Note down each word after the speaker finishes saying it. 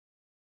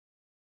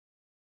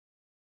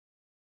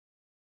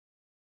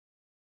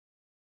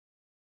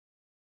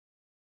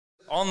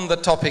On the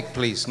topic,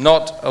 please,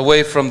 not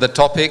away from the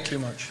topic. Too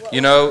much. You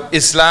know,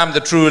 Islam, the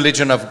true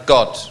religion of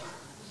God.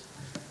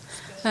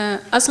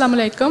 Assalamu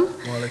alaikum.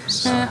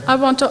 I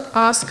want to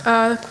ask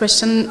a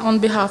question on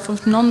behalf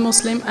of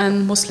non-Muslim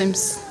and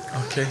Muslims.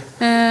 Okay.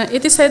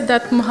 It is said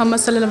that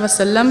Muhammad sallallahu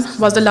alaihi wasallam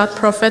was the last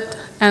prophet,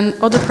 and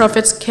other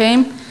prophets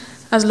came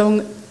as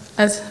long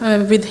as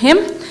with him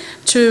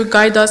to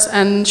guide us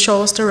and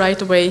show us the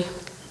right way.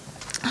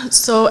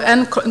 So,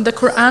 and the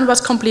Quran was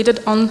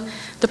completed on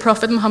the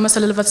Prophet Muhammad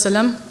sallallahu alaihi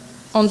wasallam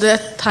on the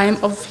time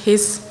of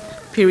his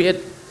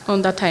period.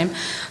 On that time.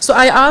 So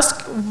I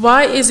ask,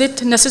 why is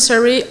it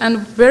necessary,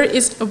 and where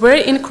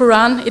in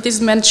Quran it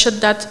is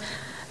mentioned that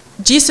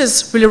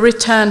Jesus will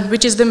return,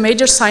 which is the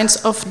major signs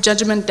of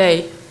Judgment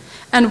Day?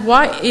 And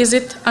why is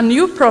it a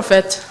new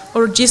prophet,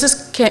 or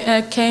Jesus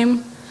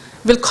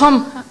will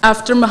come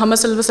after Muhammad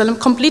sallallahu alaihi wasallam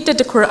completed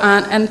the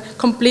Quran and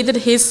completed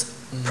his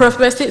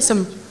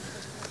prophetism?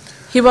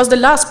 He was the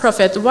last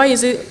prophet. Why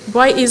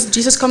is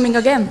Jesus coming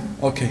again?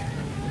 Okay.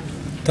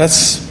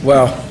 That's,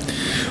 wow.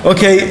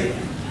 Okay.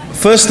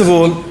 First of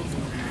all,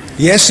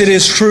 yes, it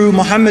is true,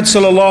 Muhammad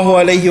sallallahu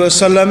alayhi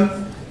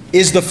wasallam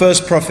is the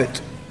first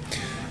prophet.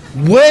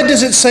 Where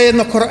does it say in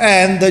the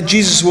Quran that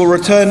Jesus will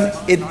return?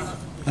 Did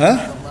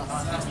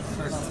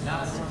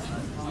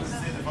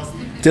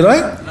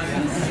I?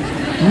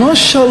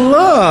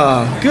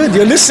 MashaAllah. Good,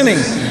 you're listening.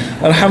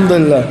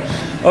 Alhamdulillah.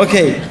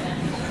 Okay.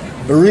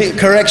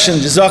 Correction,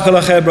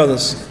 Jazakallah khair,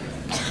 brothers.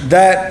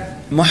 That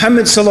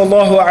Muhammad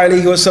sallallahu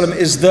alayhi wasallam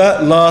is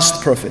the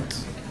last prophet.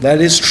 That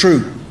is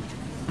true.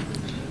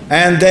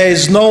 And there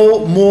is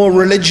no more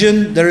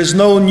religion, there is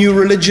no new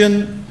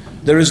religion,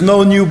 there is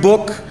no new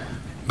book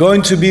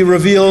going to be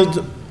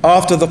revealed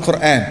after the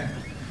Quran.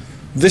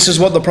 This is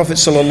what the Prophet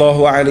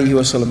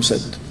ﷺ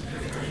said.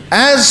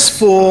 As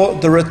for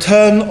the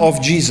return of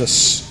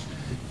Jesus,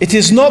 it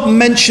is not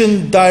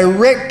mentioned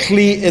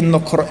directly in the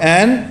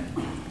Quran,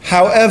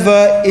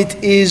 however,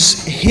 it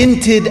is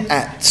hinted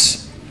at.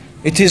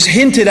 It is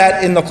hinted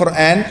at in the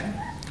Quran.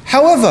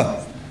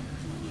 However,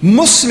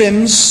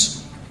 Muslims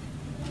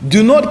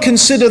do not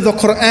consider the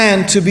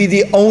Quran to be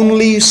the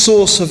only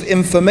source of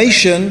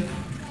information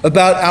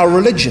about our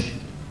religion.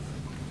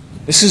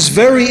 This is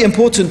very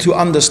important to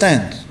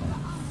understand.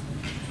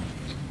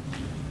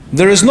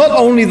 There is not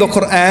only the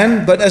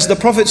Quran, but as the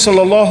Prophet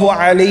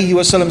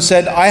ﷺ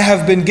said, I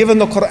have been given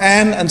the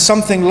Quran and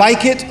something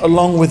like it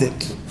along with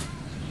it.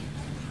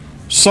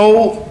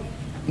 So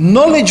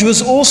knowledge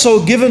was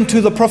also given to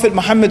the Prophet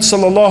Muhammad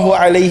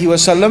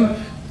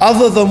ﷺ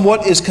other than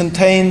what is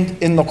contained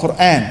in the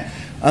Quran.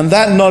 And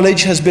that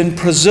knowledge has been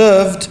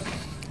preserved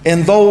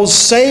in those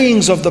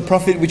sayings of the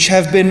Prophet which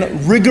have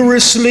been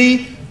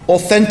rigorously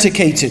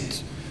authenticated.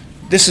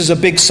 This is a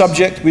big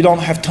subject, we don't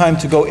have time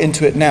to go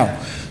into it now.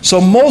 So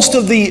most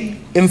of the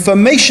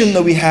information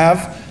that we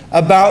have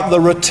about the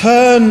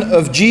return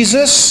of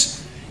Jesus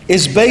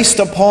is based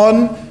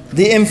upon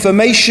the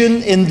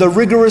information in the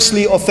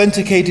rigorously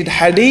authenticated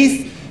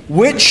hadith,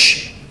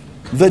 which,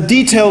 the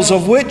details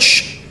of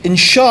which,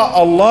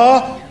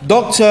 insha'Allah,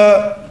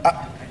 Dr.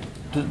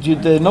 Do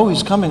they know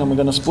he's coming? Am I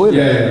going to spoil it?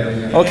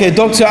 Yeah. Okay,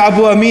 Dr.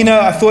 Abu Amina,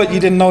 I thought you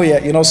didn't know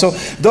yet, you know. So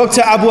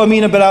Dr. Abu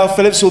Amina Bilal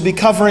Phillips will be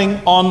covering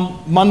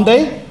on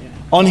Monday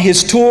on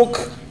his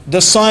talk, The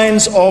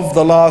Signs of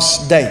the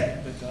Last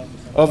Day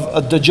of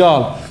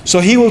Dajjal. So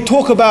he will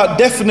talk about,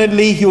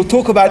 definitely, he will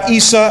talk about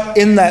Eesa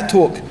in that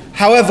talk.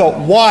 However,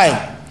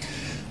 why?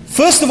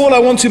 First of all, I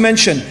want to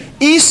mention,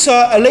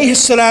 Eesa alayhi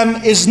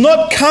salam is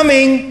not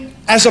coming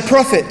as a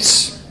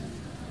prophet.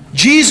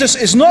 Jesus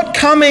is not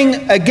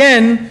coming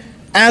again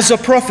as a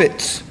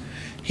prophet.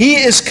 He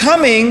is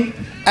coming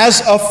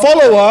as a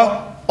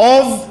follower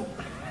of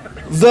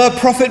the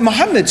Prophet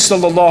Muhammad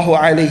sallallahu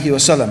alaihi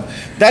wasallam.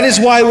 That is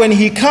why when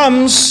he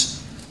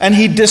comes and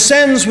he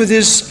descends with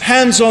his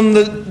hands on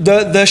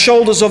the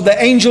shoulders of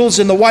the angels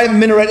in the white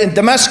minaret in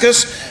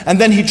Damascus, and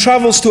then he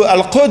travels to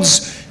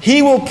Al-Quds,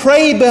 he will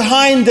pray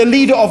behind the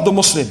leader of the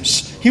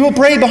Muslims. He will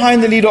pray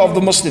behind the leader of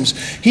the Muslims.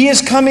 He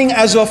is coming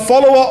as a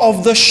follower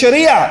of the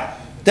Sharia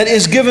that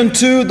is given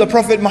to the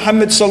Prophet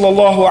Muhammad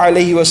sallallahu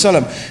alaihi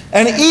wasallam.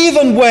 And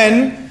even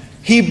when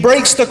he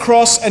breaks the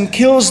cross and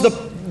kills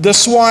the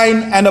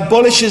swine and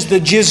abolishes the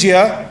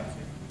jizya,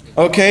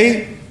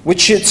 okay,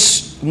 which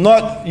it's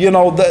not, you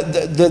know,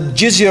 the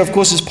jizya of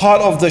course is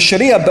part of the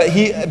Sharia,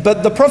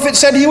 but the Prophet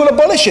said he will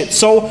abolish it.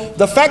 So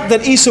the fact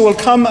that Eesa will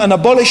come and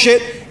abolish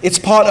it, it's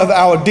part of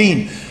our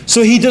deen.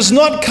 So he does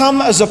not come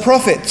as a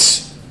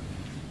prophet.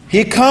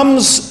 He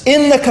comes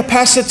in the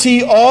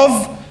capacity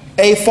of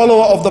a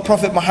follower of the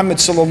Prophet Muhammad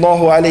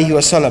sallallahu alaihi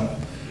wasallam.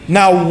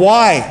 Now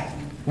why?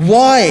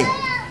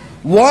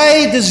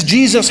 Why does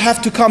Jesus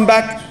have to come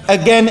back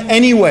again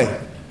anyway?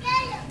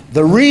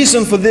 The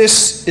reason for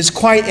this is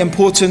quite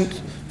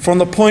important from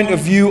the point of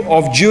view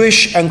of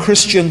Jewish and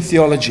Christian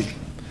theology,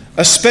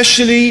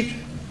 especially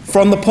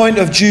from the point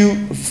of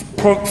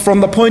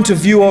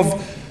view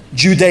of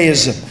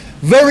Judaism.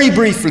 Very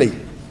briefly,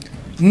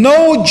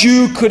 no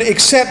Jew could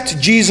accept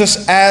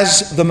Jesus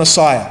as the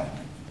Messiah.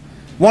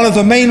 One of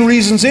the main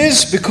reasons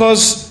is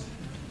because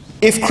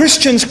if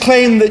Christians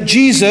claim that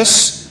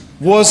Jesus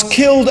was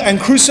killed and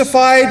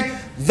crucified,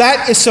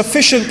 that is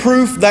sufficient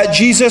proof that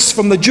Jesus,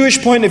 from the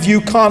Jewish point of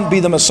view, can't be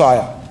the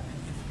Messiah.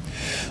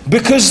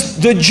 Because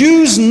the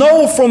Jews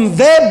know from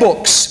their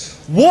books,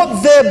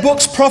 what their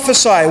books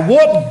prophesy,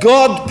 what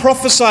God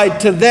prophesied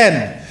to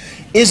them,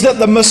 is that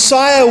the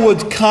Messiah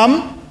would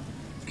come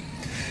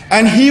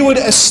and he would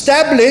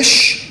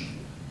establish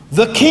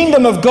the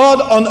kingdom of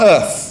God on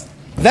earth.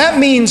 That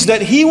means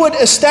that he would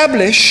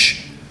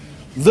establish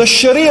the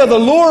Sharia, the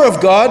law of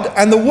God,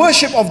 and the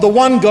worship of the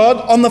one God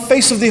on the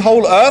face of the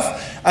whole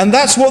earth. And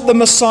that's what the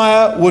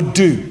Messiah would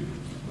do.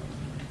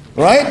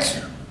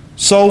 Right?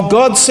 So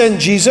God sent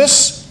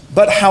Jesus,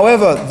 but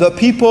however, the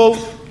people,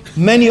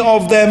 many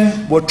of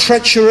them were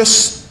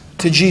treacherous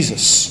to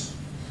Jesus.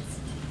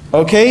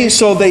 Okay,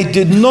 so they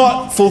did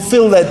not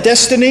fulfill their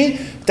destiny.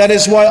 That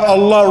is why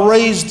Allah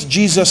raised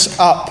Jesus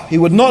up. He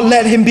would not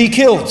let him be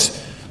killed.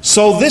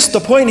 So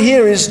the point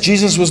here is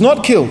Jesus was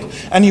not killed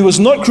and he was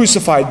not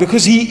crucified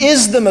because he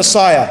is the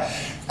Messiah.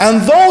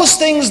 And those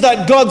things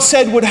that God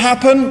said would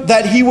happen,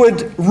 that he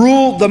would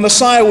rule, the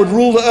Messiah would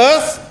rule the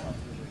earth,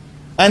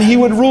 and he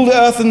would rule the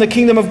earth in the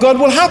kingdom of God,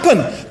 will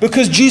happen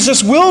because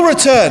Jesus will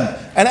return.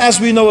 And as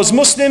we know as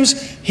Muslims,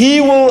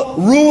 he will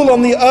rule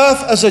on the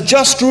earth as a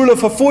just ruler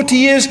for 40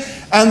 years,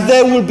 and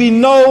there will be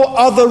no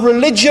other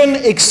religion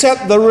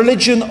except the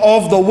religion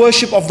of the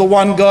worship of the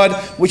one God,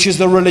 which is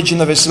the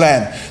religion of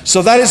Islam.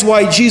 So that is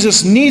why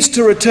Jesus needs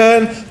to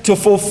return to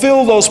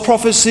fulfill those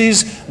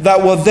prophecies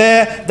that were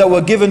there, that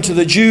were given to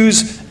the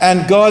Jews,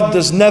 and God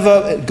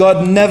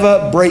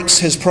never breaks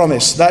his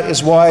promise. That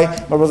is why,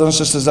 my brothers and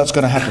sisters, that's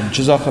going to happen.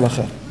 Jazakallah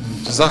khair.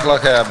 Jazakallah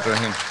khair, Abdur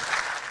Raheem.